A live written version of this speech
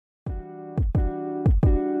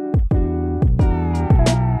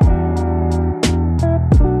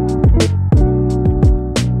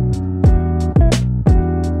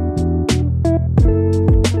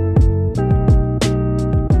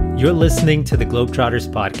You're listening to the Globetrotters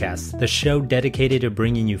podcast, the show dedicated to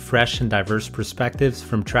bringing you fresh and diverse perspectives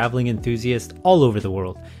from traveling enthusiasts all over the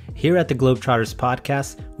world. Here at the Globetrotters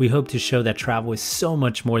podcast, we hope to show that travel is so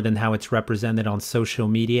much more than how it's represented on social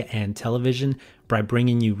media and television by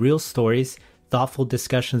bringing you real stories, thoughtful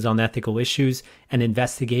discussions on ethical issues, and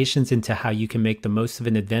investigations into how you can make the most of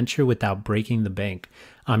an adventure without breaking the bank.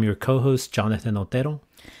 I'm your co-host, Jonathan Otero.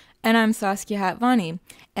 And I'm Saskia Hatvani.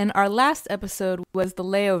 And our last episode was The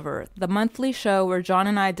Layover, the monthly show where John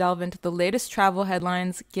and I delve into the latest travel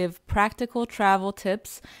headlines, give practical travel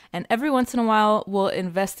tips, and every once in a while we'll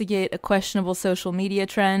investigate a questionable social media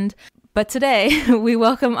trend. But today, we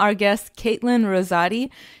welcome our guest, Kailtyn Rosati.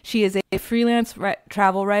 She is a freelance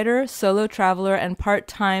travel writer, solo traveler, and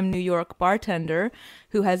part-time New York bartender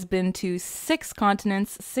who has been to 6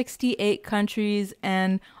 continents, 68 countries,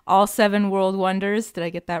 and all 7 world wonders. Did I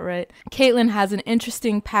get that right? Kailtyn has an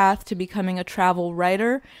interesting path to becoming a travel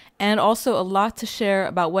writer and also a lot to share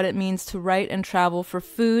about what it means to write and travel for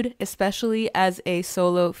food, especially as a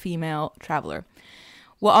solo female traveler.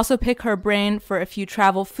 We'll also pick her brain for a few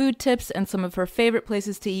travel food tips and some of her favorite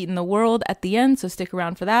places to eat in the world at the end, so stick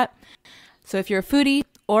around for that. So if you're a foodie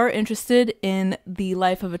or interested in the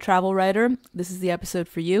life of a travel writer, this is the episode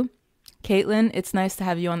for you. Kailtyn, it's nice to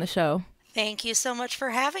have you on the show. Thank you so much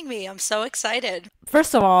for having me. I'm so excited.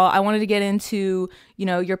 First of all, I wanted to get into,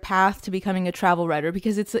 your path to becoming a travel writer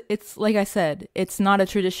because it's like I said, it's not a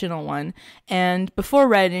traditional one. And before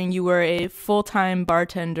writing, you were a full-time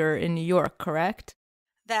bartender in New York, correct?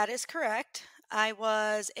 That is correct. I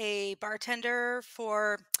was a bartender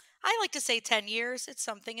for, I like to say 10 years. It's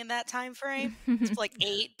something in that time frame. It's like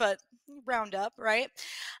 8, but round up, right?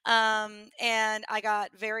 And I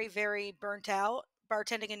got very, very burnt out.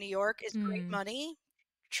 Bartending in New York is great money.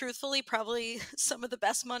 Truthfully, probably some of the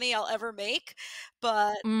best money I'll ever make,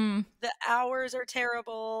 but the hours are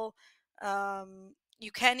terrible.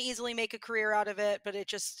 You can easily make a career out of it, but it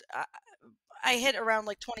just, I hit around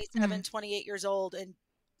like 27, 28 years old and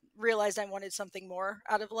realized I wanted something more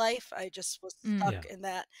out of life. I just was stuck in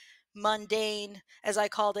that mundane, as I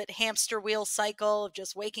called it, hamster wheel cycle of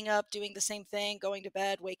just waking up, doing the same thing, going to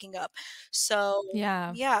bed, waking up. So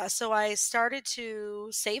so I started to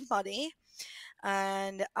save money.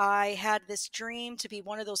 And I had this dream to be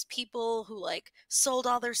one of those people who like sold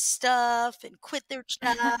all their stuff and quit their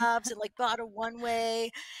jobs and like bought a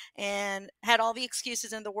one-way and had all the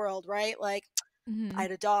excuses in the world, right? Like, I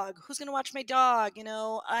had a dog. Who's going to watch my dog?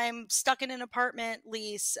 I'm stuck in an apartment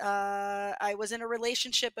lease. I was in a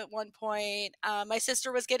relationship at one point. My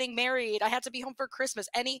sister was getting married. I had to be home for Christmas.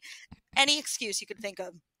 Any excuse you could think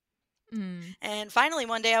of. And finally,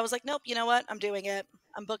 one day I was like, nope, you know what? I'm doing it.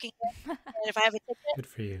 I'm booking it. And if I have a ticket, Good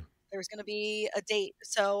for you. There's going to be a date.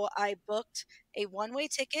 So I booked a one-way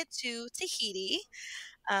ticket to Tahiti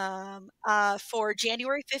for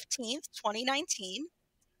January 15th, 2019.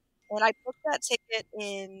 And I booked that ticket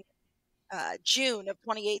in June of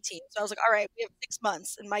 2018. So I was like, all right, we have 6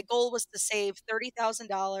 months. And my goal was to save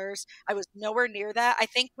 $30,000. I was nowhere near that. I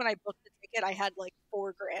think when I booked the ticket, I had like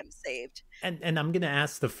 $4,000 saved. And I'm going to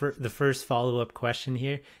ask the first follow-up question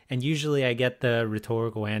here. And usually I get the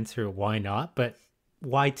rhetorical answer, why not? But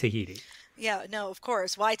why Tahiti? Yeah, no, of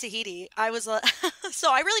course. Why Tahiti? I was so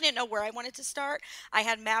I really didn't know where I wanted to start. I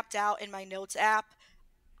had mapped out in my notes app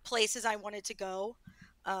places I wanted to go.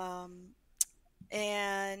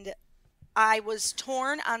 And I was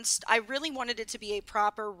torn on, I really wanted it to be a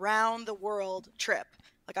proper round the world trip.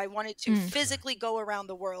 Like I wanted to physically go around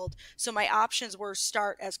the world. So my options were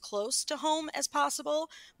start as close to home as possible,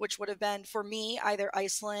 which would have been for me, either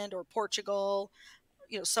Iceland or Portugal,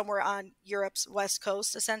 somewhere on Europe's west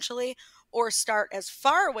coast essentially, or start as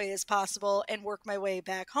far away as possible and work my way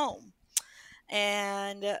back home.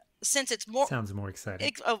 And since it's more sounds more exciting.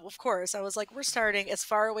 Of course, I was like, we're starting as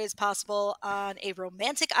far away as possible on a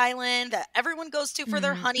romantic island that everyone goes to for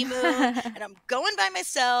their honeymoon, and I'm going by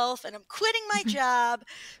myself, and I'm quitting my job.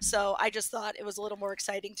 So I just thought it was a little more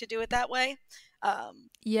exciting to do it that way.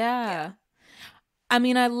 Yeah. I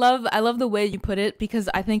mean, I love the way you put it because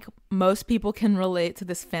I think most people can relate to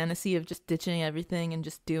this fantasy of just ditching everything and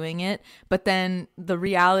just doing it. But then the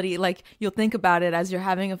reality, like you'll think about it as you're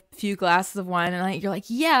having a few glasses of wine and you're like,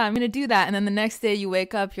 yeah, I'm going to do that. And then the next day you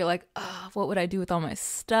wake up, you're like, oh, what would I do with all my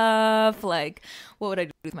stuff? Like, what would I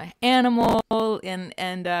do with my animal?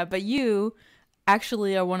 But you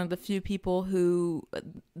actually are one of the few people who,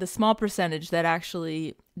 the small percentage that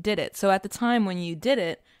actually did it. So at the time when you did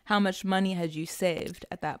it, how much money had you saved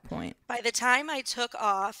at that point? By the time I took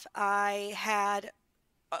off, I had,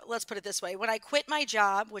 let's put it this way. When I quit my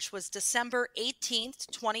job, which was December 18th,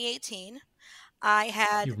 2018,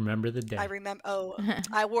 You remember the day. I remember,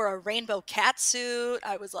 I wore a rainbow cat suit.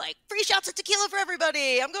 I was like, free shots of tequila for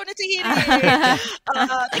everybody. I'm going to Tahiti.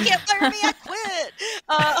 They can't fire me. I quit.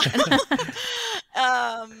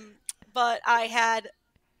 But I had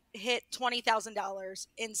hit $20,000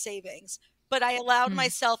 in savings, but I allowed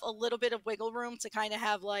myself a little bit of wiggle room to kind of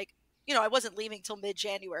have like, I wasn't leaving till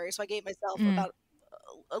mid-January. So I gave myself about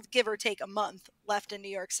give or take a month left in New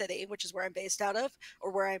York City, which is where I'm based out of,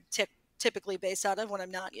 or where I'm typically based out of when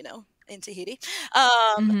I'm not, in Tahiti.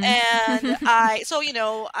 And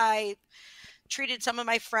I treated some of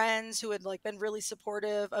my friends who had like been really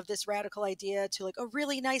supportive of this radical idea to like a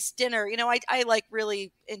really nice dinner. I like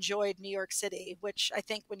really enjoyed New York City, which I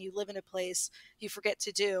think when you live in a place you forget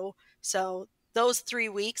to do. So those 3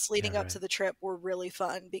 weeks leading up to the trip were really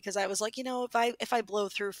fun because I was like, if I blow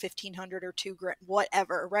through 1,500 or $2,000,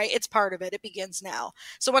 whatever, right? It's part of it. It begins now.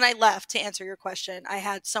 So when I left, to answer your question, I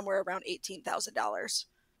had somewhere around $18,000.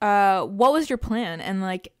 What was your plan? And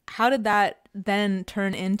like, how did that then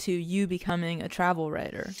turn into you becoming a travel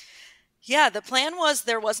writer? Yeah, the plan was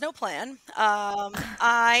there was no plan.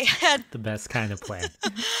 I had the best kind of plan.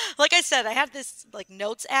 Like I said, I had this like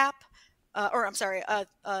notes app. A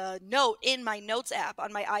note in my notes app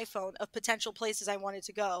on my iPhone of potential places I wanted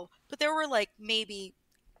to go. But there were like maybe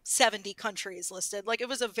 70 countries listed. Like it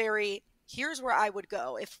was here's where I would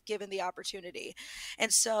go if given the opportunity.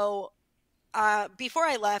 And so before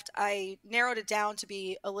I left, I narrowed it down to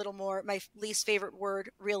be a little more, my least favorite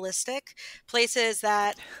word, realistic. Places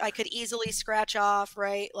that I could easily scratch off,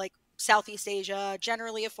 right? Like Southeast Asia,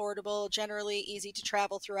 generally affordable, generally easy to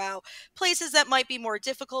travel throughout. Places that might be more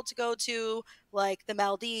difficult to go to, like the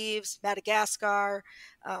Maldives, Madagascar,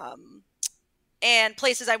 and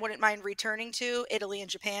places I wouldn't mind returning to. Italy and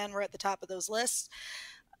Japan were at the top of those lists.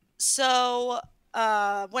 So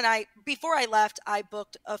before I left, I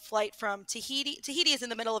booked a flight from Tahiti. Tahiti is in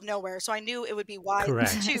the middle of nowhere, so I knew it would be wide. Correct.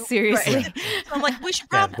 Seriously. Right? So I'm like, we should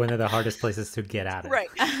probably one of the hardest places to get out of. Right.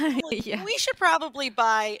 Like, we should probably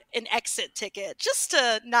buy an exit ticket just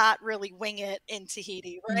to not really wing it in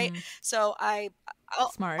Tahiti, right? So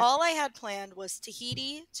Smart. All I had planned was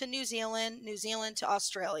Tahiti to New Zealand to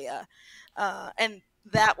Australia, and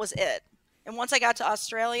that was it. And once I got to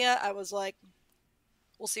Australia, I was like,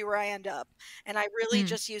 we'll see where I end up. And I really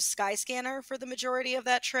just used Skyscanner for the majority of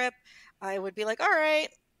that trip. I would be like, all right,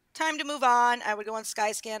 time to move on. I would go on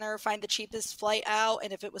Skyscanner, find the cheapest flight out.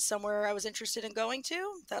 And if it was somewhere I was interested in going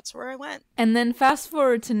to, that's where I went. And then fast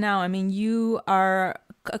forward to now. I mean, you are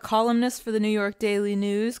a columnist for the New York Daily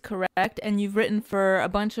News, correct? And you've written for a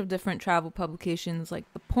bunch of different travel publications like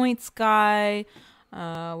The Points Guy.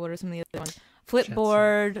 What are some of the other ones?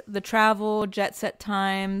 Flipboard, TheTravel, Jetset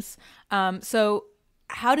Times. So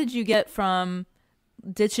how did you get from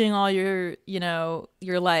ditching all your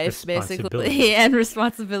life basically and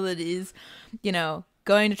responsibilities,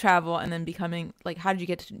 going to travel and then becoming how did you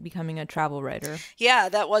get to becoming a travel writer? Yeah,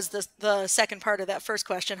 that was the second part of that first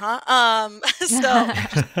question, huh? So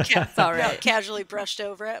it's all right. Casually brushed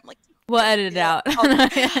over it. I'm like, we'll edit it out.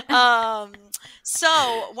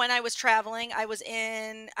 So when I was traveling, I was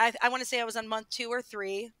I want to say I was on month 2 or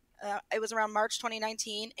 3. It was around March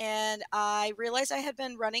 2019, and I realized I had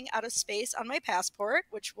been running out of space on my passport,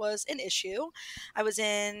 which was an issue. I was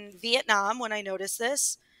in Vietnam when I noticed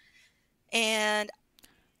this, and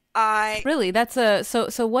Really? That's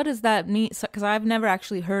so what does that mean? Because I've never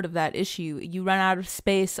actually heard of that issue. You run out of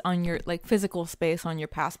space on your physical space on your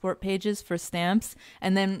passport pages for stamps,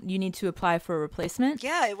 and then you need to apply for a replacement.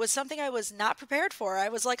 Yeah, it was something I was not prepared for. I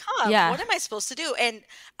was like, what am I supposed to do? And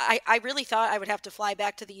I really thought I would have to fly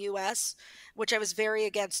back to the US, which I was very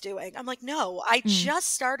against doing. I'm like, no, I just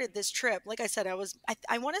started this trip. Like I said, I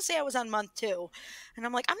want to say I was on month 2, and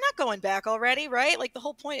I'm like, I'm not going back already, right? Like the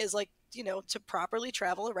whole point is to properly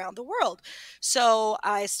travel around the world. So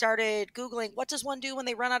I started Googling, what does one do when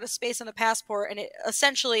they run out of space on a passport? And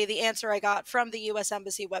essentially the answer I got from the US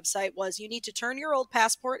Embassy website was you need to turn your old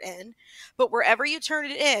passport in, but wherever you turn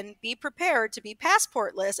it in, be prepared to be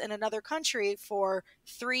passportless in another country for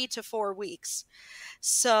 3 to 4 weeks.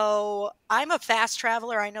 So I'm a fast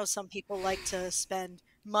traveler. I know some people like to spend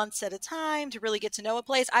months at a time to really get to know a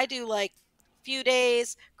place. I do few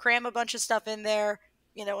days, cram a bunch of stuff in there,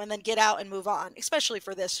 and then get out and move on, especially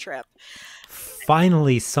for this trip.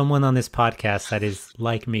 Finally, someone on this podcast that is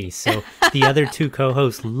like me. So the other 2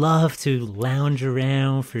 co-hosts love to lounge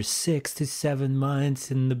around for 6 to 7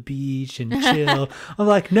 months in the beach and chill. I'm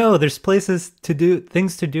like, no, there's places to do,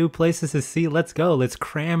 things to do, places to see. Let's go. Let's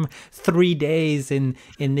cram 3 days in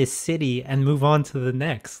this city and move on to the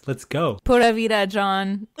next. Let's go. Pura vida,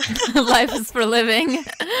 John. Life is for living.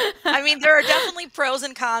 I mean, there are definitely pros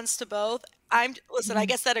and cons to both. Listen, I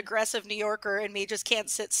guess that aggressive New Yorker in me just can't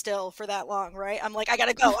sit still for that long, right? I'm like, I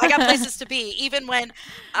gotta go. I got places to be. Even when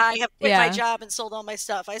I have quit my Yeah. job and sold all my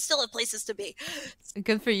stuff, I still have places to be.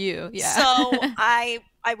 Good for you. Yeah. So I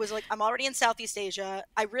was like, I'm already in Southeast Asia.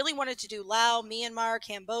 I really wanted to do Laos, Myanmar,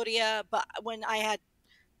 Cambodia, but when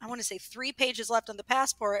I want to say 3 pages left on the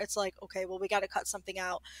passport, it's like, okay, well, we got to cut something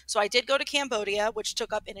out. So I did go to Cambodia, which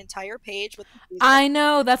took up an entire page with the visa. I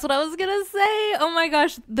know, that's what I was gonna say. Oh my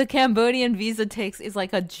gosh, the Cambodian visa is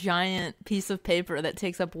like a giant piece of paper that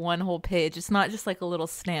takes up one whole page. It's not just like a little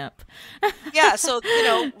stamp. Yeah, so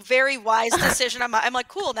very wise decision. I'm like,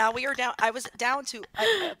 cool. Now we are down. I was down to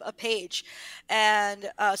a page, and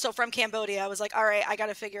so from Cambodia, I was like, all right, I got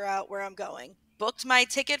to figure out where I'm going. Booked my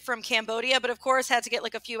ticket from Cambodia, but of course had to get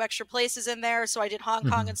like a few extra places in there. So I did Hong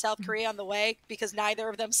Kong and South Korea on the way because neither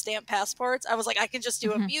of them stamp passports. I was like, I can just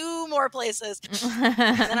do a few more places.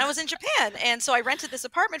 And then I was in Japan. And so I rented this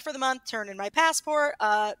apartment for the month, turned in my passport,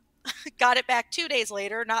 got it back 2 days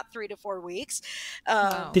later, not 3 to 4 weeks.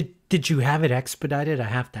 Wow. Did you have it expedited? I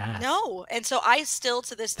have to ask. No. And so I still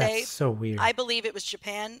to this day, That's so weird. I believe it was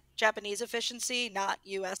Japanese efficiency, not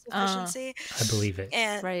US efficiency. I believe it.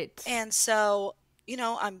 And Right. and so,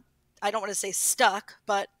 I don't want to say stuck,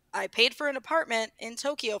 but I paid for an apartment in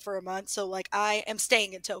Tokyo for a month. So like I am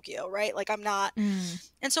staying in Tokyo, right? Like I'm not.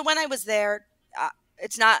 And so when I was there,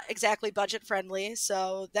 it's not exactly budget friendly.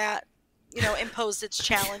 So that, imposed its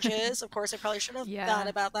challenges. Of course, I probably should have thought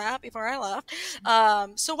about that before I left.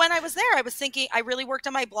 So when I was there, I was thinking, I really worked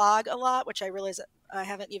on my blog a lot, which I realize I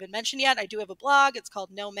haven't even mentioned yet. I do have a blog. It's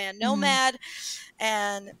called Man Nomad.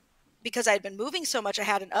 And because I'd been moving so much, I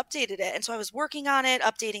hadn't updated it. And so I was working on it,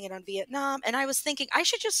 updating it on Vietnam. And I was thinking I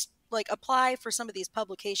should just like apply for some of these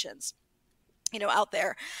publications, out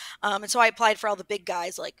there. And so I applied for all the big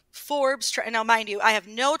guys like Forbes. Now, mind you, I have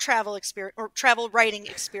no travel experience or travel writing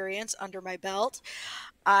experience under my belt.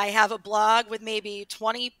 I have a blog with maybe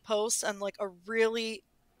 20 posts on like a really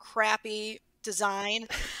crappy design.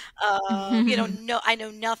 I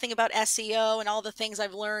know nothing about SEO and all the things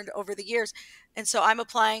I've learned over the years. And so I'm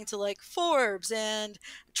applying to like Forbes and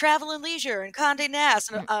Travel and Leisure and Condé Nast,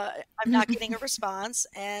 and I'm not getting a response.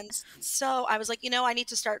 And so I was like, I need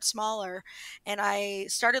to start smaller. And I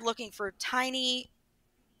started looking for tinier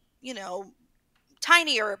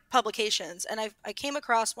publications. And I came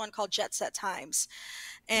across one called Jetset Times.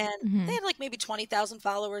 And they had like maybe 20,000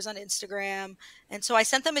 followers on Instagram. And so I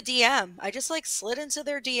sent them a DM. I just like slid into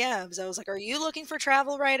their DMs. I was like, are you looking for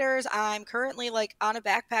travel writers? I'm currently like on a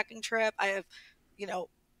backpacking trip. I have,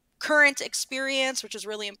 current experience, which is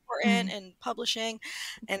really important in publishing.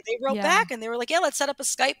 And they wrote back and they were like, yeah, let's set up a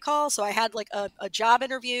Skype call. So I had like a job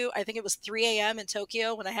interview. I think it was 3 a.m. in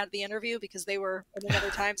Tokyo when I had the interview because they were in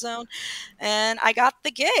another time zone. And I got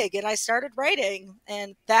the gig and I started writing.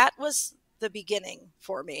 And that was the beginning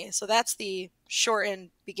for me. So that's the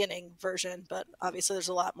shortened beginning version, but obviously there's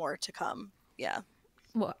a lot more to come. Yeah.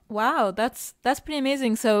 Wow, that's pretty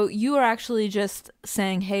amazing. So you were actually just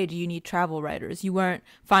saying, hey, do you need travel writers? You weren't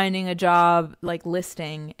finding a job like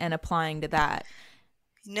listing and applying to that.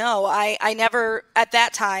 No, I never, at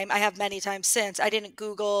that time, I have many times since, I didn't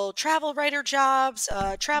Google travel writer jobs,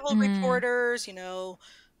 travel reporters,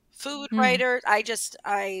 food writers.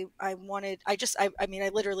 I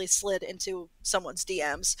literally slid into someone's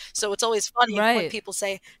DMs. So it's always funny when people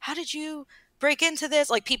say, how did you break into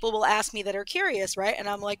this? Like people will ask me that are curious, right? And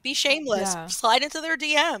I'm like, be shameless, slide into their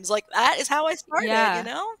DMs. Like that is how I started,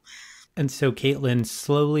 And so Kaitlyn,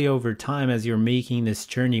 slowly over time, as you're making this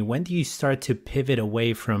journey, when do you start to pivot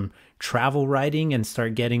away from travel writing and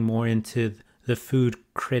start getting more into the food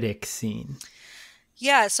critic scene?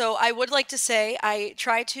 Yeah, so I would like to say I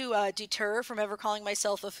try to deter from ever calling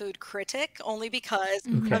myself a food critic, only because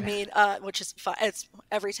which is fun. It's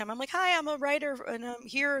every time I'm like, "Hi, I'm a writer, and I'm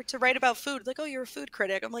here to write about food." Like, "Oh, you're a food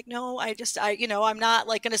critic." I'm like, "No, I'm not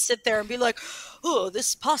like going to sit there and be like, oh,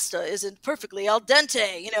 this pasta isn't perfectly al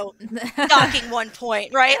dente," docking one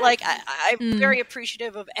point, right? Like, I'm very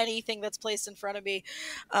appreciative of anything that's placed in front of me.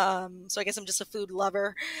 So I guess I'm just a food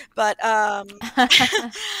lover, but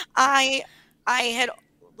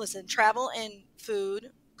travel and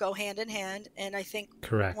food go hand in hand. And I think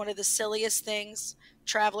one of the silliest things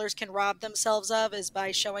travelers can rob themselves of is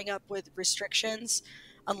by showing up with restrictions,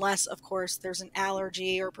 unless, of course, there's an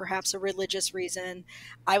allergy or perhaps a religious reason.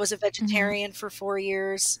 I was a vegetarian for 4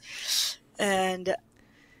 years. And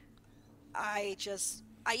I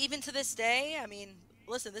even to this day, I mean,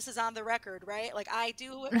 listen, this is on the record, right? Like I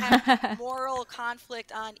do have moral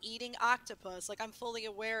conflict on eating octopus. Like I'm fully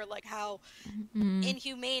aware like how Mm,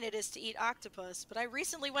 inhumane it is to eat octopus. But I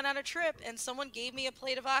recently went on a trip and someone gave me a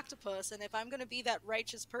plate of octopus. And if I'm going to be that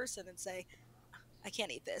righteous person and say, I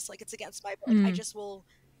can't eat this, like it's against my, like I mm, just will,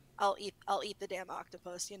 I'll eat the damn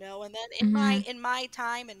octopus, you know? And then mhm, in my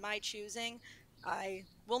time, in my choosing, I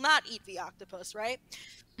will not eat the octopus, right?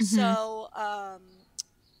 mhm. So,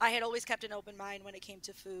 I had always kept an open mind when it came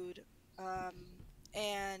to food.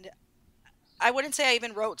 And I wouldn't say I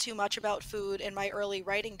even wrote too much about food in my early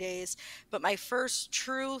writing days, but my first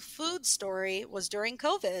true food story was during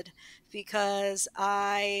COVID because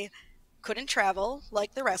I couldn't travel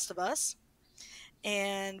like the rest of us.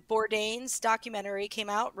 And Bourdain's documentary came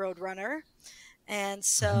out, Roadrunner, and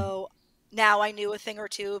Mhm. so now I knew a thing or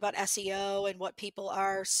two about SEO and what people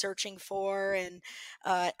are searching for. And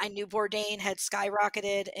I knew Bourdain had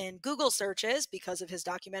skyrocketed in Google searches because of his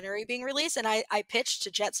documentary being released. And I pitched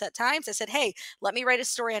to Jetset Times. I said, hey, let me write a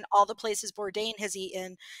story on all the places Bourdain has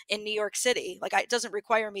eaten in New York City. Like it doesn't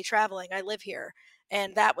require me traveling. I live here.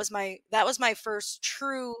 And that was my first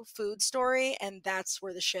true food story. And that's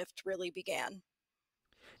where the shift really began.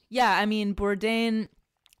 Yeah, I mean, Bourdain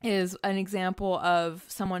is an example of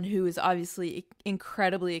someone who is obviously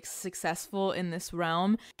incredibly successful in this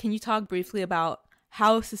realm. Can you talk briefly about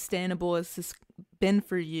how sustainable has this been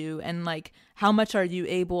for you, and like how much are you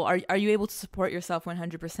able to support yourself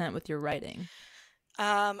 100% with your writing?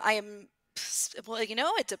 I am, well,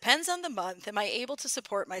 it depends on the month. Am I able to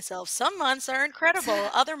support myself? Some months are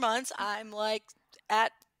incredible. Other months, I'm like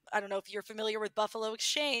at, I don't know if you're familiar with Buffalo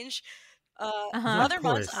Exchange. Yeah, Uh-huh. of Other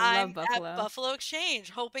months, I course. love I'm at Buffalo. Buffalo Exchange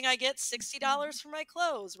hoping I get $60 for my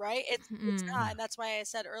clothes, right? It's Mm, not. Yeah. And that's why I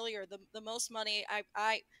said earlier, the most money I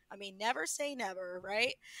mean, never say never,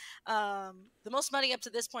 right? The most money up to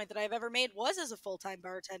this point that I've ever made was as a full-time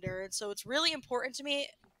bartender. And so it's really important to me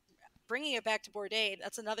bringing it back to Bourdain.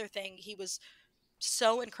 That's another thing he was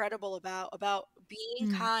so incredible about being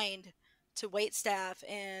mm, kind to wait staff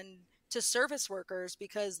and to service workers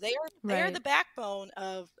because they are right. the backbone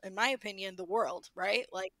of, in my opinion, the world, right?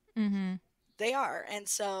 Like Mm-hmm. they are. And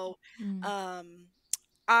so Mm. um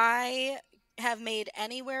I have made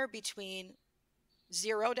anywhere between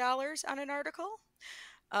 $0 on an article,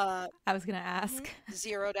 uh I was gonna ask.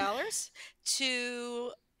 $0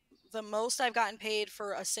 to the most I've gotten paid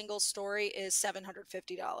for a single story is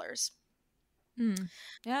 $750. Mm.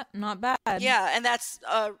 Yeah, not bad. Yeah, and that's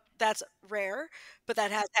rare, but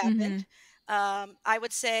that has Mm-hmm. happened. I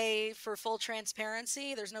would say for full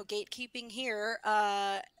transparency, there's no gatekeeping here.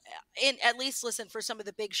 In at least listen for some of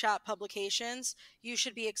the big shot publications, you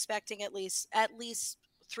should be expecting at least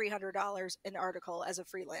 $300 an article as a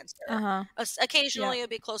freelancer. Uh-huh. Occasionally, Yep. it'll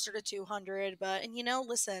be closer to 200, but and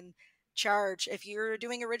listen, charge if you're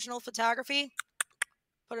doing original photography.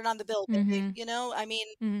 Put it on the bill, baby. Mm-hmm. I mean,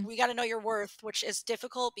 Mm-hmm. we got to know your worth, which is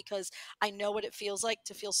difficult because I know what it feels like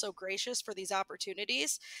to feel so gracious for these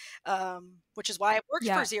opportunities, which is why I worked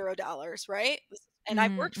for Yeah. $0, right? And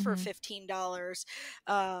I've worked for Mm-hmm. $15.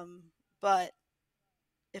 Um, but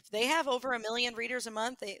if they have over 1 million readers a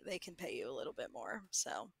month, they can pay you a little bit more.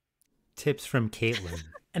 So Tips from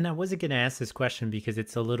Kaitlyn. And I wasn't going to ask this question because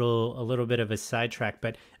it's a little bit of a sidetrack,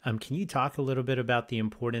 but can you talk a little bit about the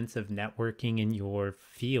importance of networking in your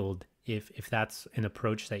field, if that's an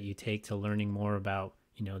approach that you take to learning more about,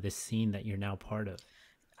 this scene that you're now part of?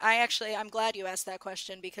 I'm glad you asked that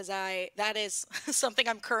question because that is something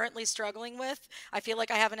I'm currently struggling with. I feel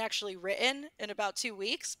like I haven't actually written in about 2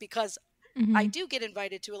 weeks because I Mm-hmm. do get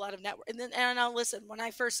invited to a lot of network, and I'll listen. When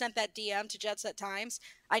I first sent that DM to Jetset Times,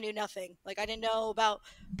 I knew nothing. Like I didn't know about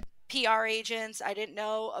PR agents. I didn't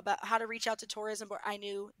know about how to reach out to tourism board. I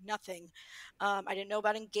knew nothing. I didn't know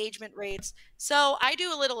about engagement rates. So I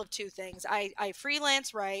do a little of two things. I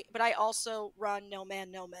freelance write, but I also run No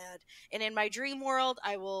Man Nomad. And in my dream world,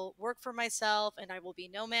 I will work for myself and I will be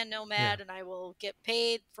No Man Yeah. Nomad and I will get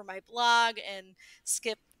paid for my blog and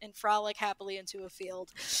skip and frolic happily into a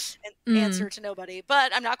field and Mm. answer to nobody.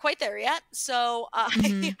 But I'm not quite there yet. So I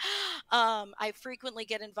Mm-hmm. I frequently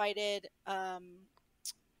get invited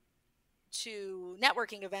to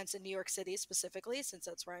networking events in New York City specifically, since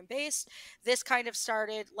that's where I'm based. This kind of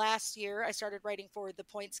started last year. I started writing for The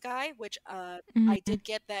Points Guy, which I Mm-hmm. did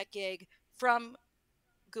get that gig from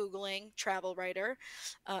Googling travel writer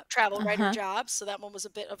Uh-huh. jobs. So that one was a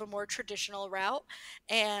bit of a more traditional route.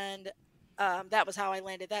 And that was how I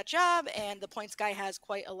landed that job. And the Points Guy has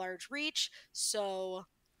quite a large reach. So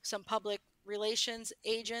some public relations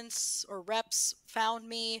agents or reps found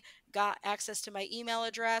me, got access to my email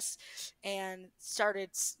address, and started,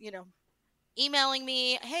 emailing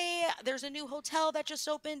me, hey, there's a new hotel that just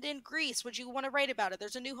opened in Greece. Would you want to write about it?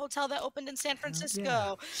 There's a new hotel that opened in San Hell yeah.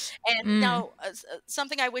 Francisco. And Mm. now,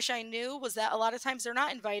 something I wish I knew was that a lot of times they're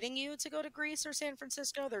not inviting you to go to Greece or San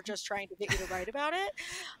Francisco. They're just trying to get you to write about it.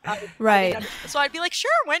 I didn't Right. so I'd be like,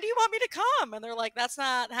 sure, when do you want me to come? And they're like, that's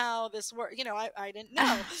not how this works. I didn't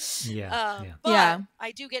know. Yeah, yeah, But Yeah.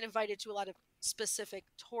 I do get invited to a lot of specific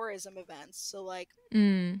tourism events. So like,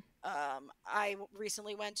 Mm. I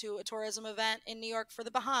recently went to a tourism event in New York for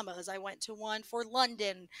the Bahamas. I went to one for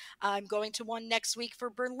London. I'm going to one next week for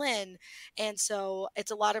Berlin. And so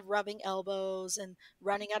it's a lot of rubbing elbows and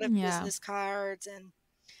running out of Yeah. business cards and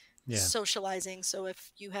yeah. socializing. So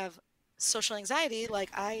if you have social anxiety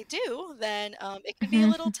like I do, then it can be a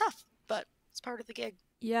Mhm. little tough, but it's part of the gig.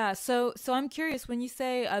 Yeah. So I'm curious, when you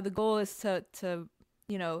say the goal is to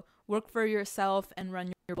work for yourself and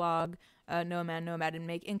run your blog, No Man Nomad, and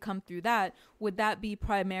make income through that, would that be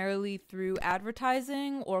primarily through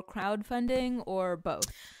advertising or crowdfunding or both?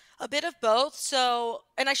 A bit of both. So,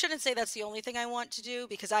 and I shouldn't say that's the only thing I want to do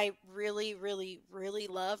because I really, really, really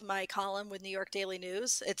love my column with New York Daily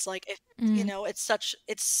News. It's like, if, Mm.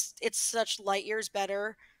 it's such light years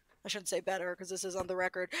better. I shouldn't say better because this is on the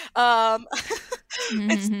record.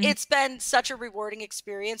 Mm-hmm. It's been such a rewarding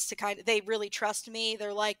experience to they really trust me.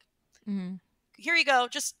 They're like, Mm-hmm. here you go,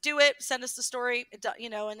 just do it, send us the story,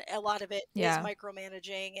 and a lot of it is Yeah.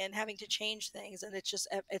 micromanaging and having to change things, and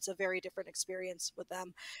it's a very different experience with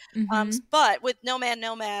them. Mm-hmm. But with No Man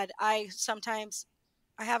Nomad, I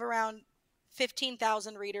have around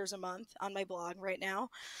 15,000 readers a month on my blog right now.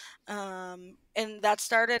 And that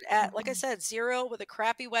started at, like I Wow. said, zero with a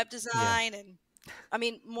crappy web Yeah. design. And I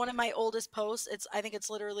mean, one of my oldest posts, I think it's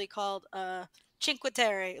literally called Cinque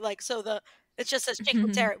Terre. Like, it just says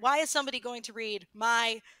Cinque Terre. Why is somebody going to read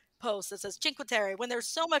my post that says Cinque Terre when there's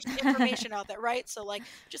so much information out there, right? So like,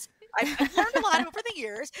 just I've learned a lot over the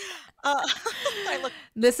years. Uh, I look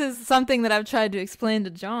This is something that I've tried to explain to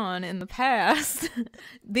John in the past.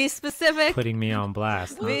 Be specific. Putting me on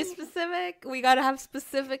blast, huh? Be specific. We gotta have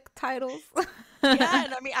specific titles. Yeah,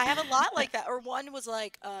 and I mean, I have a lot like that. Or one was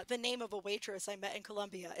like the name of a waitress I met in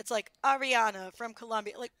Colombia. It's like Ariana from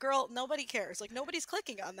Colombia. Like, girl, nobody cares. Like, nobody's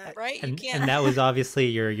clicking on that, right? You can't. And that was obviously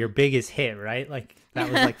your biggest hit, right? Like that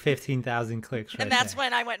was like 15,000 clicks And right that's there.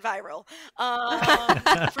 when I went viral,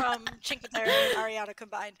 from Cinque Terre and Ariana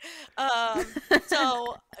combined.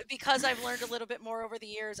 So because I've learned a little bit more over the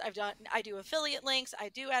years, I do affiliate links, I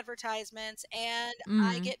do advertisements, and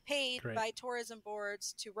I Mm. get paid Great. by tourism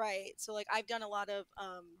boards to write. So like I've done a lot of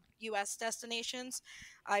U.S. destinations.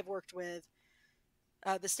 I've worked with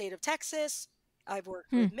the state of Texas. I've worked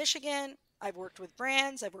Hmm. with Michigan. I've worked with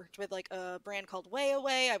brands. I've worked with like a brand called Way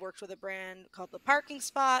Away. I worked with a brand called The Parking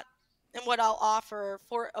Spot. And what I'll offer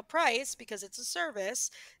for a price, because it's a service,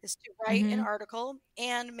 is to write an Mm-hmm. article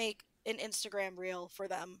and make an Instagram reel for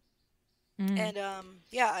them. Mm. And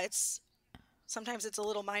yeah, sometimes it's a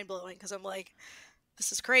little mind blowing because I'm like,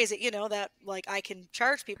 this is crazy, that like I can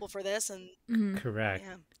charge people for this, and Mm-hmm. Correct.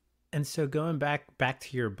 yeah. And so going back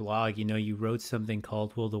to your blog, you wrote something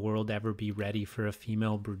called "Will the World Ever Be Ready for a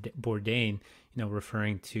Female Bourdain?"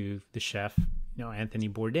 Referring to the chef, Anthony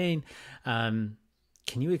Bourdain.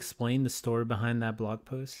 Can you explain the story behind that blog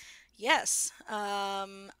post? Yes.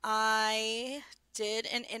 I did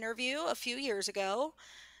an interview a few years ago.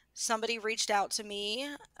 Somebody reached out to me.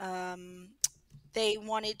 They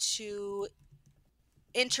wanted to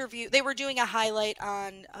they were doing a highlight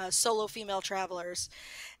on solo female travelers.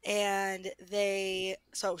 And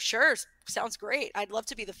sure, sounds great. I'd love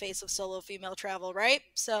to be the face of solo female travel, right?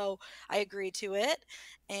 So I agreed to it.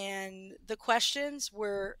 And the questions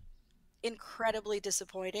were incredibly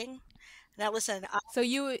disappointing. Now, listen, So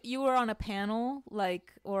you were on a panel,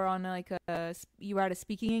 like, or on like you were at a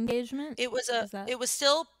speaking engagement? Is that? it was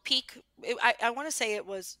still peak. I want to say it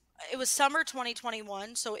was summer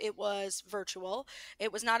 2021, so it was virtual.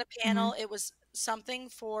 It was not a Mm-hmm. panel. It was something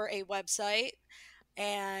for a website,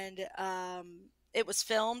 and it was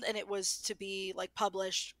filmed, and it was to be like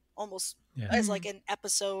published almost Yeah. as like an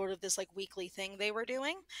episode of this like weekly thing they were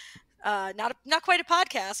doing. Not quite a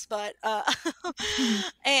podcast, but Mm-hmm.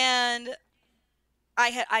 and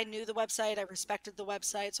I knew the website, I respected the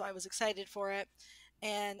website, so I was excited for it.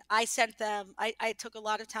 And I sent them. I took a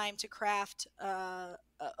lot of time to craft a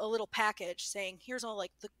little package saying, "Here's all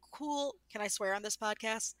like the cool." Can I swear on this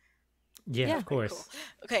podcast? Yeah, Yeah. of Okay, cool. course.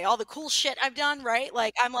 Okay, all the cool shit I've done, right?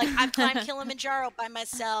 Like I've climbed Kilimanjaro by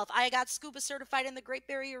myself. I got scuba certified in the Great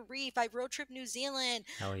Barrier Reef. I road trip New Zealand.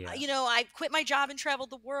 Hell yeah. I quit my job and traveled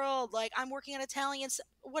the world. Like I'm working on Italian,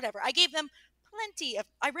 whatever. I gave them plenty. If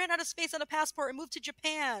I ran out of space on a passport and moved to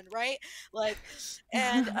Japan, right? Like,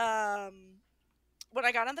 and when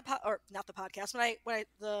I got on or not the podcast, when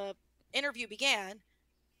the interview began,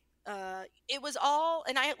 it was all,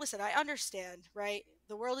 and I understand, right?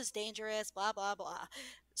 The world is dangerous, blah blah blah.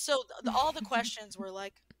 So all the questions were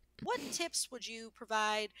like, what tips would you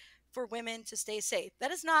provide for women to stay safe?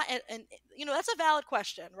 That is not an that's a valid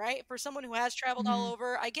question, right? For someone who has traveled all Mhm.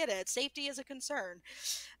 over, I get it. Safety is a concern.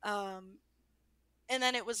 Um, and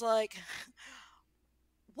then it was like,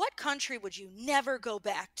 what country would you never go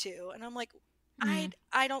back to? And I'm like, Mm.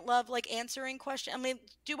 I don't love like answering questions. I mean,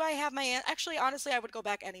 do I have actually, honestly, I would go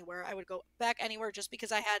back anywhere. I would go back anywhere. Just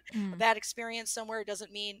because I had a Mm. bad experience somewhere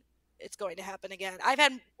doesn't mean it's going to happen again. I've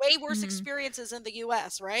had way worse Mhm. experiences in the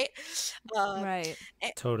US, right? Um, Right.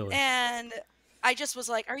 a- Totally. and I just was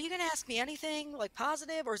like, are you going to ask me anything like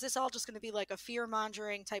positive, or is this all just going to be like a fear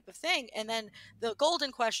mongering type of thing? And then the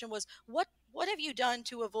golden question was, what have you done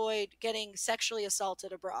to avoid getting sexually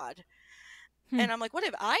assaulted abroad? Hmm. And I'm like, what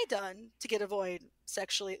have I done to get avoid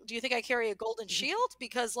sexually? Do you think I carry a golden shield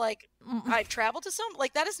because like Mm. I've traveled to some,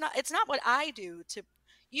 like that is not, it's not what I do to,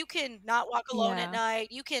 you can not walk alone at Yeah. night.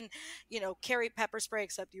 You can, carry pepper spray,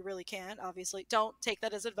 except you really can, obviously. Don't take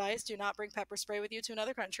that as advice. Do not bring pepper spray with you to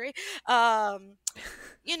another country. You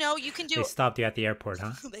can They do, stopped you at the airport,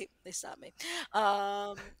 huh? they stopped me.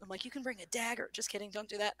 I'm like, you can bring a dagger. Just kidding. Don't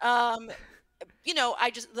do that. I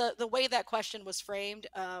just, the way that question was framed,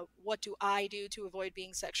 what do I do to avoid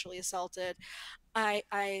being sexually assaulted? I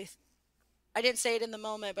I I didn't say it in the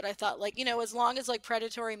moment, but I thought, like, as long as like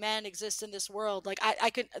predatory men exist in this world, like I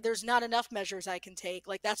could, there's not enough measures I can take.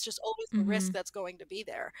 Like that's just always the risk Mhm. that's going to be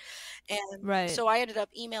there. And Right. so I ended up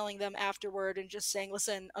emailing them afterward and just saying,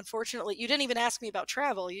 listen, unfortunately, you didn't even ask me about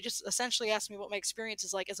travel. You just essentially asked me what my experience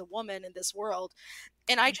is like as a woman in this world.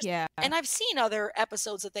 Yeah. And I've seen other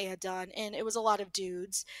episodes that they had done, and it was a lot of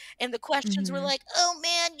dudes, and the questions were Mhm. like, "Oh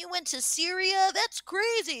man, you went to Syria? That's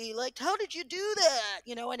crazy. Like, how did you do that?"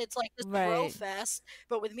 And it's like this bro Right. fest.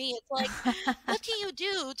 But with me, it's like, "What do you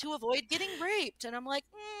do to avoid getting raped?" And I'm like,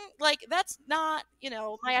 like that's not,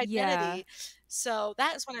 my Yeah. identity. So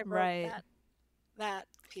that is when I wrote Right. that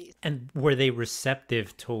piece. And were they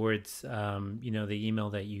receptive towards, the email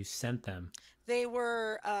that you sent them? They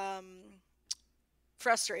were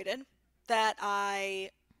frustrated that I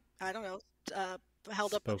don't know, uh,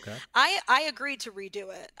 held up. Spoke up? I agreed to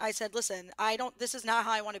redo it. I said, listen, I don't. This is not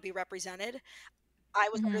how I want to be represented. I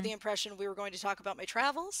was under the Mhm. impression we were going to talk about my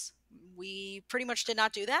travels. We pretty much did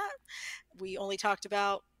not do that. We only talked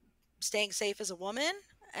about staying safe as a woman.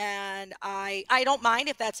 And I don't mind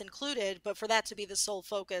if that's included, but for that to be the sole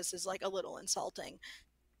focus is like a little insulting.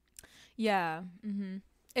 Yeah. Mhm.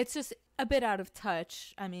 It's just a bit out of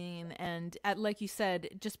touch. I mean, and like you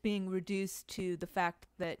said, just being reduced to the fact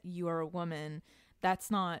that you are a woman, that's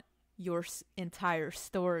not your entire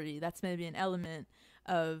story. That's maybe an element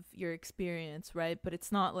of your experience, right? But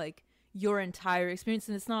it's not like your entire experience,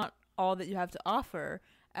 and it's not all that you have to offer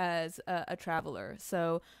as a traveler.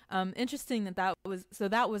 So, interesting that was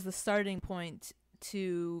the starting point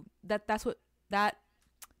to that's what that.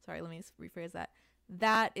 Sorry, let me rephrase that.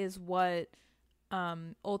 That is what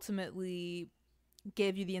ultimately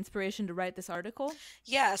gave you the inspiration to write this article?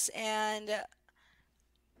 Yes, and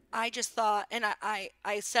I just thought, and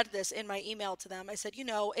I said this in my email to them. I said,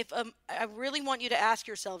 if I really want you to ask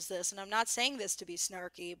yourselves this, and I'm not saying this to be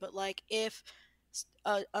snarky, but like if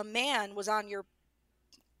a man was on your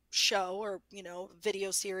show or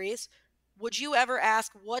video series, would you ever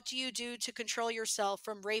ask, what do you do to control yourself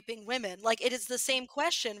from raping women? Like it is the same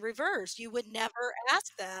question reversed. You would never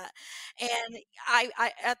ask that. And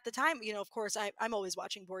I at the time, of course, I'm always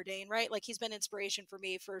watching Bourdain, right? Like he's been inspiration for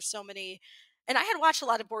me for so many, and I had watched a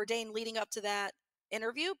lot of Bourdain leading up to that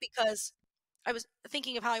interview because I was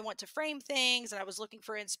thinking of how I want to frame things and I was looking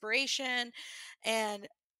for inspiration. And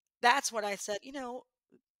that's what I said,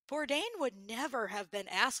 Bourdain would never have been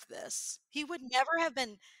asked this. He would never have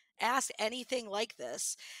been asked anything like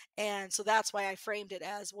this. And so that's why I framed it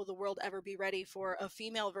as, will the world ever be ready for a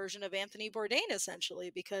female version of Anthony Bourdain,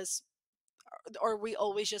 essentially? Because are we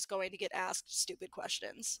always just going to get asked stupid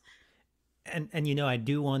questions? And I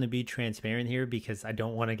do want to be transparent here because I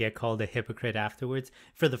don't want to get called a hypocrite afterwards.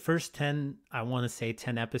 For the first 10, I want to say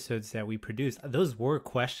 10 episodes that we produced, those were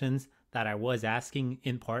questions that I was asking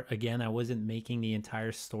in part. Again, I wasn't making the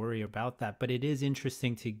entire story about that, but it is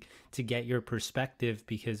interesting to get your perspective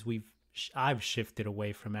because I've shifted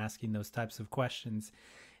away from asking those types of questions.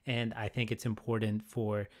 And I think it's important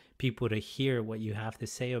for people to hear what you have to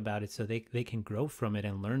say about it so they can grow from it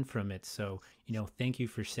and learn from it. So, thank you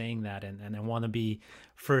for saying that. And I want to be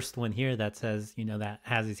first one here that says, that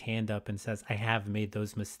has his hand up and says, I have made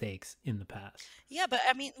those mistakes in the past. Yeah, but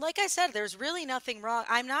I mean, like I said, there's really nothing wrong.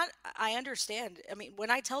 I understand. I mean,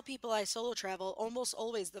 when I tell people I solo travel, almost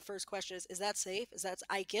always the first question is that safe?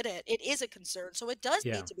 I get it. It is a concern. So it does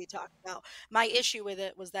need Yeah. to be talked about. My issue with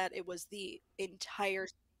it was that it was the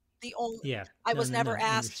only, Yeah. I No, was no, never no.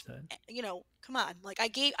 asked, Understood. come on. Like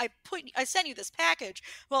I sent you this package.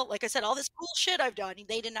 Well, like I said, all this cool shit I've done.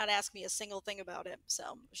 They did not ask me a single thing about it. So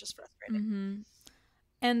it was just frustrating.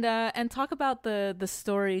 And talk about the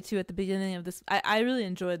story too at the beginning of this. I really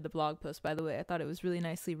enjoyed the blog post, by the way. I thought it was really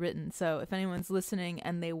nicely written. So if anyone's listening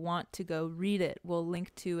and they want to go read it, we'll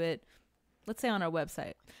link to it, let's say on our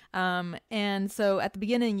website. And so at the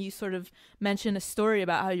beginning, you sort of mentioned a story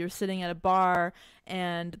about how you're sitting at a bar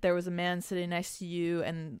and there was a man sitting next to you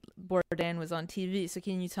and Bourdain was on TV. So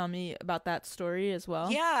can you tell me about that story as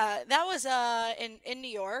well? Yeah, that was in New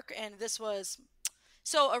York, and this was.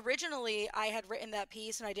 So originally I had written that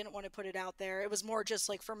piece and I didn't want to put it out there. It was more just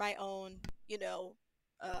like for my own,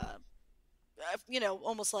 uh,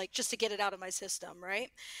 almost like just to get it out of my system, right?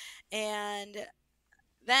 And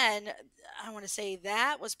then I want to say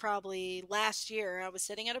that was probably last year. I was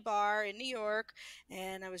sitting at a bar in New York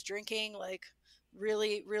and I was drinking like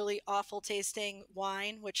really, really awful tasting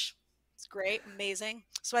wine, which is great, amazing.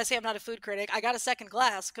 So I say I'm not a food critic. I got a second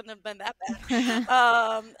glass, couldn't have been that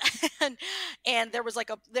bad. And there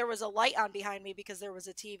was a light on behind me because there was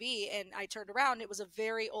a TV, and I turned around. It was a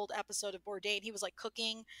very old episode of Bourdain. He was like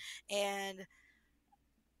cooking, and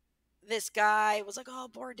this guy was like, "Oh,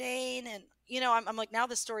 Bourdain," and I'm like, now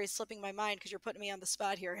this story is slipping my mind because you're putting me on the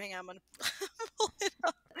spot here. Hang on, I'm gonna pull it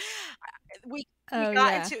up. We Oh,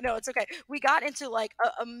 got yeah. into no, it's okay. We got into like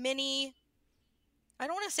a mini. I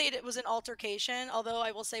don't want to say it was an altercation, although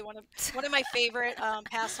I will say one of my favorite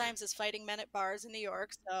pastimes is fighting men at bars in New York.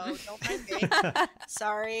 So don't mind me.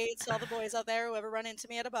 Sorry to all the boys out there who ever run into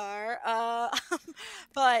me at a bar.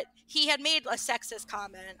 But he had made a sexist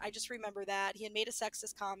comment. I just remember that. He had made a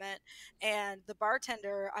sexist comment, and the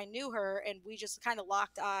bartender, I knew her, and we just kind of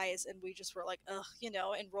locked eyes, and we just were like, ugh,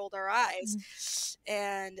 and rolled our eyes.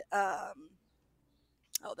 And, oh,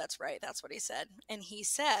 that's right. That's what he said. And he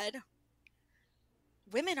said,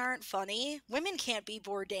 women aren't funny. Women can't be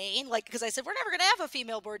Bourdain. Like, because I said, we're never going to have a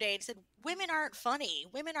female Bourdain. He said, women aren't funny.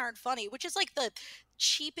 Women aren't funny, which is like the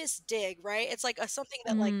cheapest dig, right? It's like something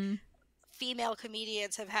that like Mm. female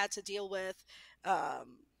comedians have had to deal with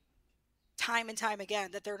time and time again,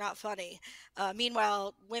 that they're not funny.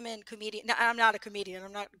 Meanwhile, women comedian. Now, I'm not a comedian.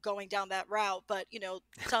 I'm not going down that route, but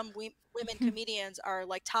some women comedians are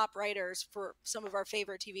like top writers for some of our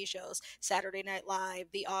favorite TV shows: Saturday Night Live,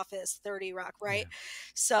 The Office, 30 Rock, right? Yeah.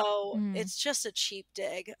 So Mm. it's just a cheap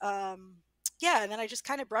dig. Yeah, and then I just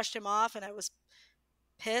kind of brushed him off, and I was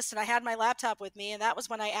pissed, and I had my laptop with me, and that was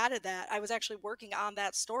when I added that. I was actually working on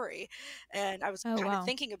that story, and I was Oh, kind of wow.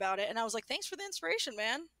 thinking about it, and I was like, thanks for the inspiration,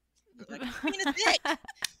 man. Keep being a dick.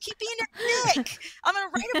 Keep being a dick. I'm gonna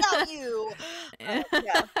write about you.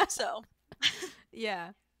 Yeah. So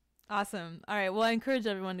Yeah. Awesome. All right. Well, I encourage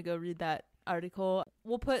everyone to go read that article.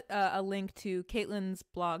 We'll put a link to Kaitlyn's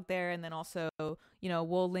blog there, and then also,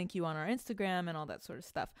 we'll link you on our Instagram and all that sort of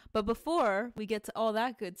stuff. But before we get to all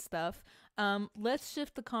that good stuff, let's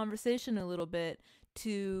shift the conversation a little bit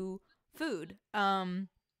to food,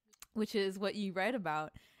 which is what you write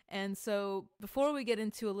about. And so before we get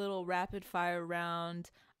into a little rapid fire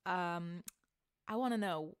round, I want to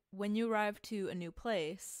know, when you arrive to a new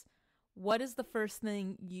place, what is the first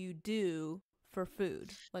thing you do for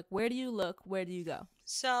food? Like, where do you look? Where do you go?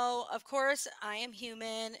 So, of course, I am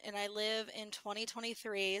human and I live in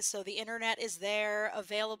 2023. So, the internet is there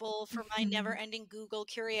available for my never ending Google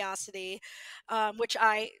curiosity, which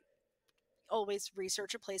I always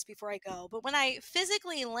research a place before I go. But when I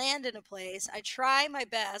physically land in a place, I try my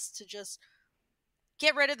best to just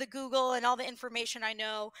get rid of the Google and all the information I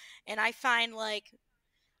know. And I try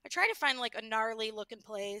to find like a gnarly looking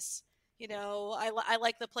place. I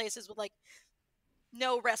like the places with like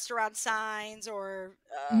no restaurant signs, or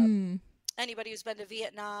Mm. anybody who's been to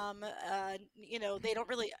Vietnam, they don't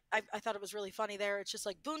really. I thought it was really funny there. It's just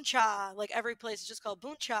like Bun Cha. Like every place is just called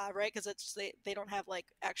Bun Cha, right? Because they don't have like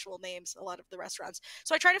actual names. A lot of the restaurants.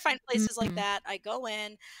 So I try to find places like Mm. that. I go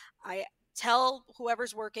in. I tell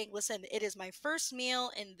whoever's working, listen, it is my first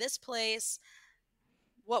meal in this place.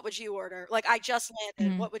 What would you order? Like, I just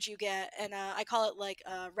landed. Mm. What would you get? And I call it like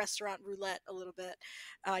restaurant roulette a little bit.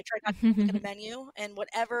 I try not to even look at a menu, and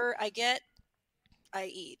whatever I get, I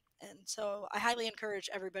eat. And so I highly encourage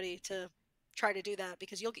everybody to. try to do that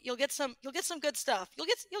because you'll get some good stuff. You'll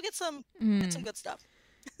get some good stuff.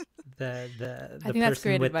 The I think that's person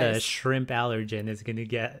great with the advice. shrimp allergen is going to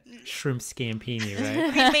get shrimp scampini, I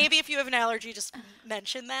right? mean, maybe if you have an allergy, just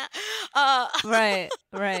mention that. Right.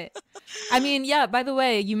 I mean, yeah, by the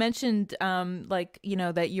way, you mentioned like, you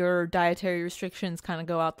know, that your dietary restrictions kind of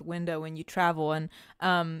go out the window when you travel, and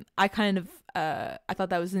I kind of I thought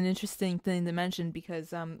that was an interesting thing to mention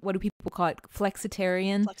because what do people call it?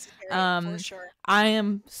 Flexitarian. Flexitarian, for sure. I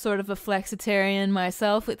am sort of a flexitarian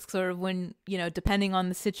myself. It's sort of when, you know, depending on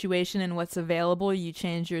the situation and what's available, you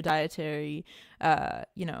change your dietary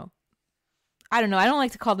you know, I don't know. I don't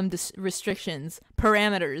like to call them restrictions,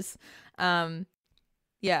 parameters.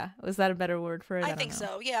 Yeah, was that a better word for it? I think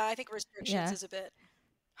so. Yeah, I think restrictions is a bit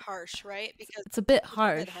harsh, right? Because it's a bit it's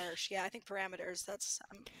harsh. a bit harsh. Yeah, I think parameters. That's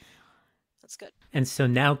good. And so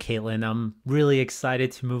now, Kaitlyn, I'm really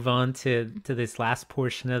excited to move on to this last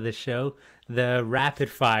portion of the show, the rapid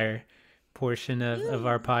fire portion of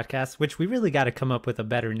our podcast, which we really got to come up with a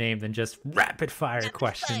better name than just rapid fire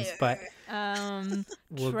questions. But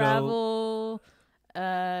we'll travel.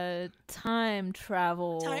 Time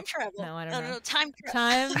travel. Time travel. No, I don't know. Time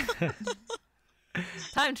travel.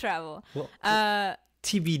 Time travel. Well,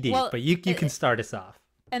 TBD, but you can start us off.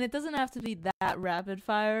 And it doesn't have to be that rapid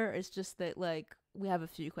fire. It's just that, like, we have a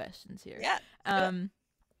few questions here. Yeah.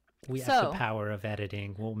 We have the power of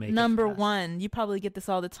editing. We'll make number it fast. 1. You probably get this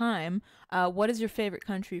all the time. What is your favorite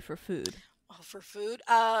country for food? Oh, for food?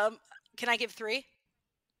 Can I give 3?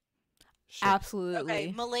 Sure. Absolutely.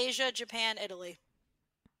 Okay. Malaysia, Japan, Italy.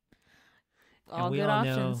 All good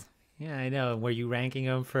options. Yeah, I know. Were you ranking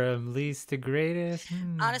them from least to greatest?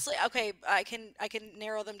 Honestly, okay, I can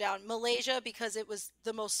narrow them down. Malaysia, because it was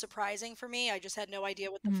the most surprising for me. I just had no idea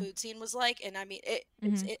what the food scene was like, and I mean,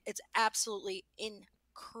 it's absolutely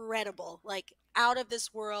incredible, like out of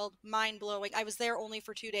this world, mind blowing. I was there only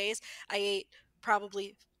for 2 days. I ate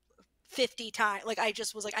probably 50 times. Like, I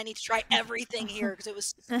just was like, I need to try everything here because it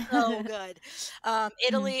was so good.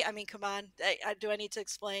 Italy, I mean, come on. Do I need to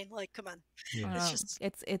explain? Like, come on. Yeah.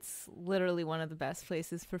 It's literally one of the best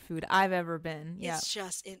places for food I've ever been. Yeah. It's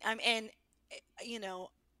just, you know,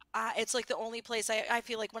 it's like the only place I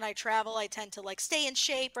feel like when I travel, I tend to like stay in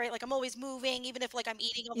shape, right? Like I'm always moving, even if like I'm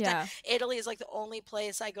eating all the time. Italy is like the only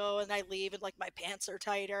place I go and I leave and like my pants are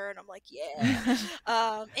tighter and I'm like,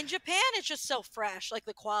 yeah. In Japan, it's just so fresh. Like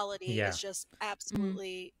the quality is just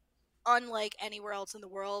absolutely unlike anywhere else in the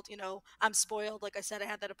world. You know, I'm spoiled. Like I said, I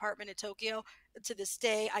had that apartment in Tokyo. To this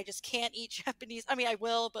day, I just can't eat Japanese. I mean, I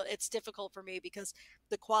will, but it's difficult for me because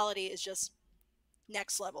the quality is just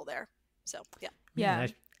next level there. So, yeah.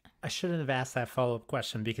 I shouldn't have asked that follow-up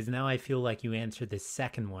question because now I feel like you answered the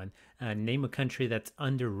second one. Name a country that's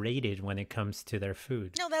underrated when it comes to their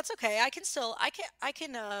food. No, that's okay. I can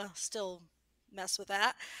still mess with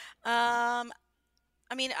that. I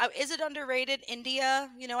mean, is it underrated?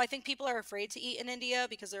 India, you know, I think people are afraid to eat in India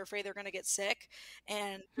because they're afraid they're going to get sick.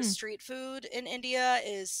 And the street food in India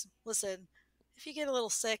is, listen, if you get a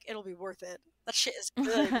little sick, it'll be worth it. That shit is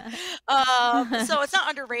good. So it's not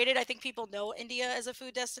underrated. I think people know India as a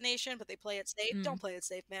food destination, but they play it safe. Don't play it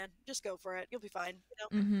safe, man. Just go for it. You'll be fine.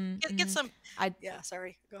 You know, get some. Yeah,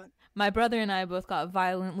 sorry. Go ahead. My brother and I both got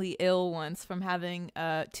violently ill once from having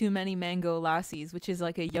too many mango lassis, which is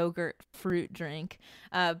like a yogurt fruit drink.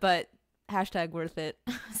 But hashtag worth it.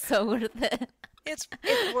 So worth it. It's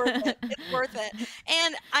worth it. It's worth it.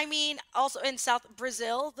 And I mean, also in South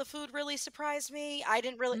Brazil, the food really surprised me. I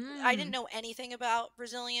didn't know anything about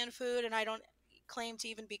Brazilian food, and I don't claim to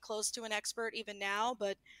even be close to an expert even now,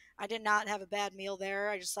 but I did not have a bad meal there.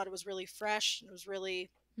 I just thought it was really fresh. It was really,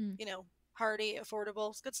 you know, hearty, affordable.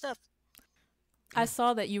 It's good stuff. I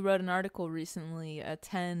saw that you wrote an article recently,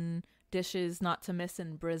 10 dishes not to miss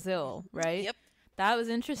in Brazil, right? Yep. That was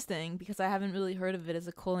interesting because I haven't really heard of it as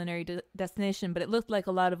a culinary destination, but it looked like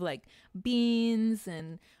a lot of like beans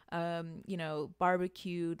and, you know,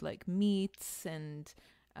 barbecued like meats and,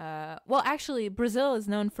 well, actually Brazil is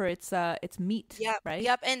known for its meat, right?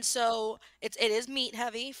 Yep. And so it is meat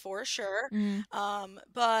heavy for sure.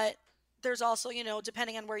 But there's also, you know,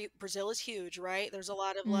 depending on where Brazil is huge, right? There's a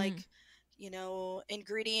lot of like, you know,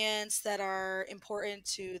 ingredients that are important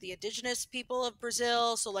to the indigenous people of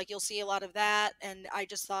Brazil. So like you'll see a lot of that. And I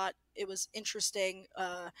just thought it was interesting.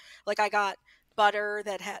 Like I got butter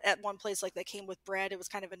that had at one place, like that came with bread. It was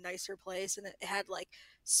kind of a nicer place and it had like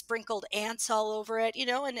sprinkled ants all over it, you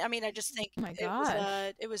know? And I mean, I just think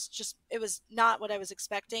it was not what I was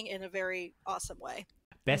expecting in a very awesome way.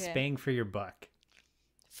 Best bang for your buck.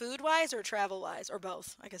 Food wise or travel wise or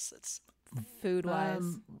both? I guess it's food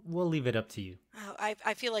wise. We'll leave it up to you.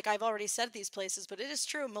 I feel like I've already said these places, but it is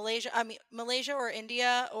true. Malaysia or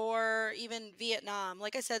India or even Vietnam.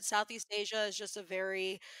 Like I said, Southeast Asia is just a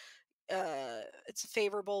very it's a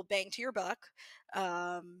favorable bang to your buck.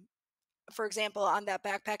 Um, for example, on that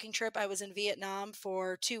backpacking trip, I was in Vietnam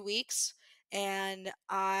for 2 weeks and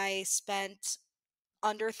I spent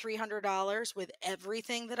under $300 with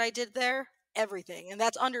everything that I did there. Everything. And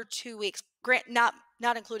that's under 2 weeks. Grant not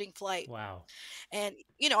including flight. Wow. And,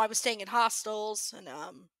 I was staying in hostels and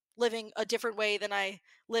living a different way than I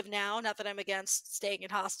live now. Not that I'm against staying in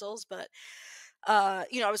hostels, but, I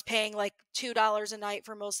was paying like $2 a night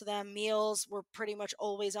for most of them. Meals were pretty much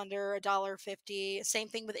always under $1.50. Same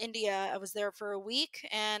thing with India. I was there for a week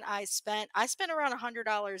and I spent around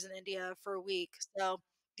 $100 in India for a week. So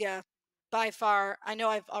yeah, by far, I know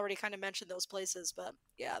I've already kind of mentioned those places, but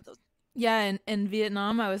yeah, those. Yeah, in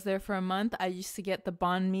Vietnam, I was there for a month. I used to get the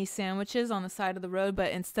banh mi sandwiches on the side of the road,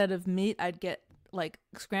 but instead of meat, I'd get like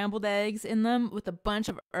scrambled eggs in them with a bunch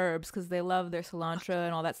of herbs because they love their cilantro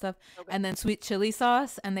and all that stuff, Okay. and then sweet chili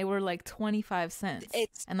sauce, and they were like 25 cents.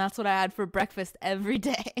 It's And that's what I had for breakfast every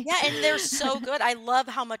day. Yeah, and they're so good. I love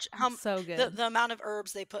So good. the amount of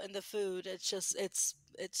herbs they put in the food. It's just it's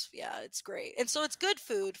great. And so it's good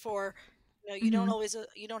food for, Hmm. you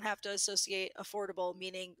don't have to associate affordable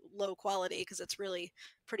meaning low quality because it's really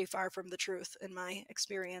pretty far from the truth in my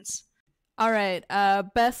experience. All right,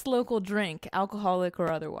 best local drink, alcoholic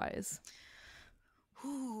or otherwise.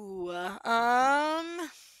 Ooh,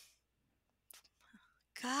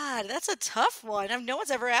 God, that's a tough one. No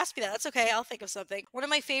one's ever asked me that. That's okay. I'll think of something. One of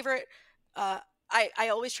my favorite, uh, I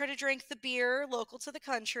always try to drink the beer local to the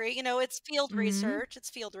country. It's field Hmm. research. It's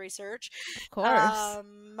field research. Of course.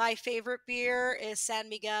 My favorite beer is San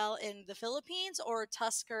Miguel in the Philippines or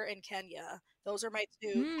Tusker in Kenya. Those are my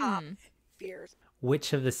two top Hmm. beers.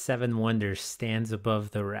 Which of the seven wonders stands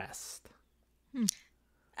above the rest? Hmm.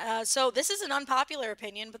 So this is an unpopular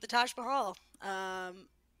opinion, but the Taj Mahal. And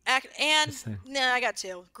Just saying. no, I got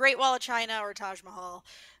two: Great Wall of China or Taj Mahal.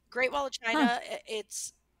 Great Wall of Huh. China,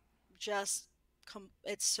 it's just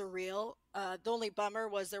it's surreal. The only bummer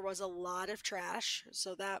was there was a lot of trash,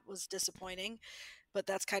 so that was disappointing. But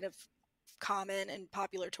that's kind of common in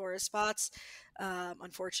popular tourist spots,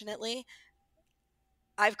 unfortunately.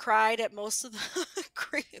 I've cried at most of the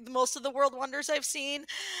most of the world wonders I've seen,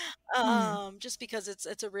 Hmm. just because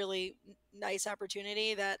it's a really nice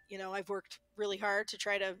opportunity that I've worked really hard to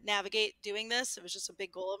try to navigate doing this. It was just a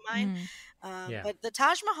big goal of mine. Hmm. Yeah. But the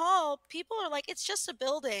Taj Mahal, people are like, it's just a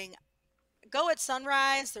building. Go at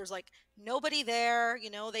sunrise. There's like nobody there.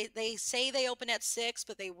 They say they open at 6,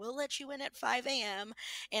 but they will let you in at 5 a.m.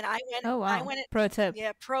 And Oh, I wow. went at Pro tip.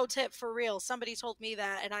 yeah, pro tip for real. Somebody told me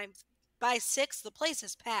that, and I'm by 6, the place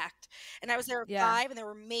is packed. And I was there at Yeah. 5, and there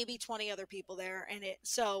were maybe 20 other people there.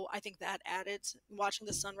 So I think that added watching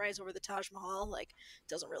the sunrise over the Taj Mahal, like,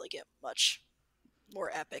 doesn't really get much more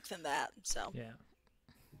epic than that. So Yeah.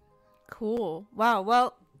 Cool. Wow.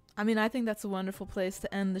 Well, I mean, I think that's a wonderful place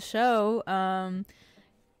to end the show.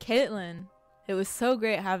 Kaitlyn, it was so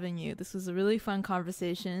great having you. This was a really fun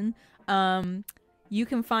conversation. You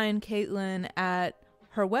can find Kaitlyn at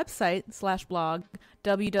her website / blog,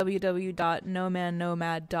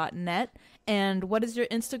 www.nomannomad.net. And what is your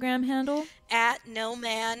Instagram handle? at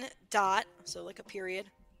so like a period,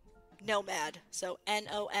 nomad. So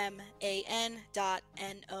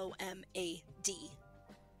NOMAN.NOMAD.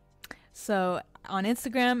 So on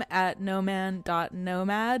Instagram at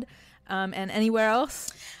noman.nomad. And anywhere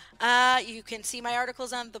else? You can see my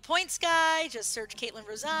articles on The Points Guy. Just search Kailtyn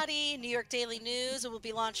Rosati. New York Daily News. It will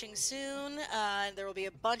be launching soon. There will be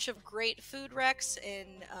a bunch of great food wrecks in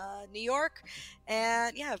New York.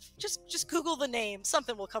 And yeah, just Google the name.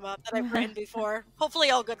 Something will come up that I've written before.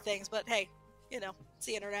 Hopefully all good things, but hey, it's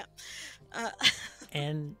the internet. Uh,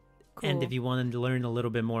 And Cool. if you wanted to learn a little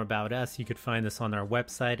bit more about us, you could find us on our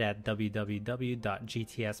website at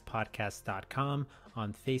www.gtspodcast.com,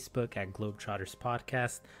 on Facebook at Globetrotters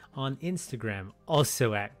Podcast, on Instagram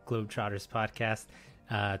also at Globetrotters Podcast,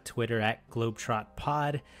 Twitter at Globetrot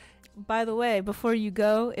Pod. By the way, before you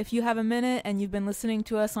go, if you have a minute and you've been listening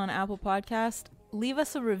to us on Apple Podcast, leave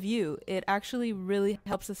us a review. It actually really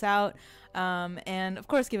helps us out. And of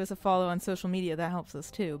course, give us a follow on social media. That helps us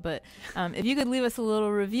too. But if you could leave us a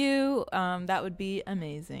little review, that would be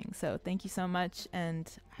amazing. So thank you so much and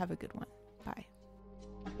have a good one. Bye.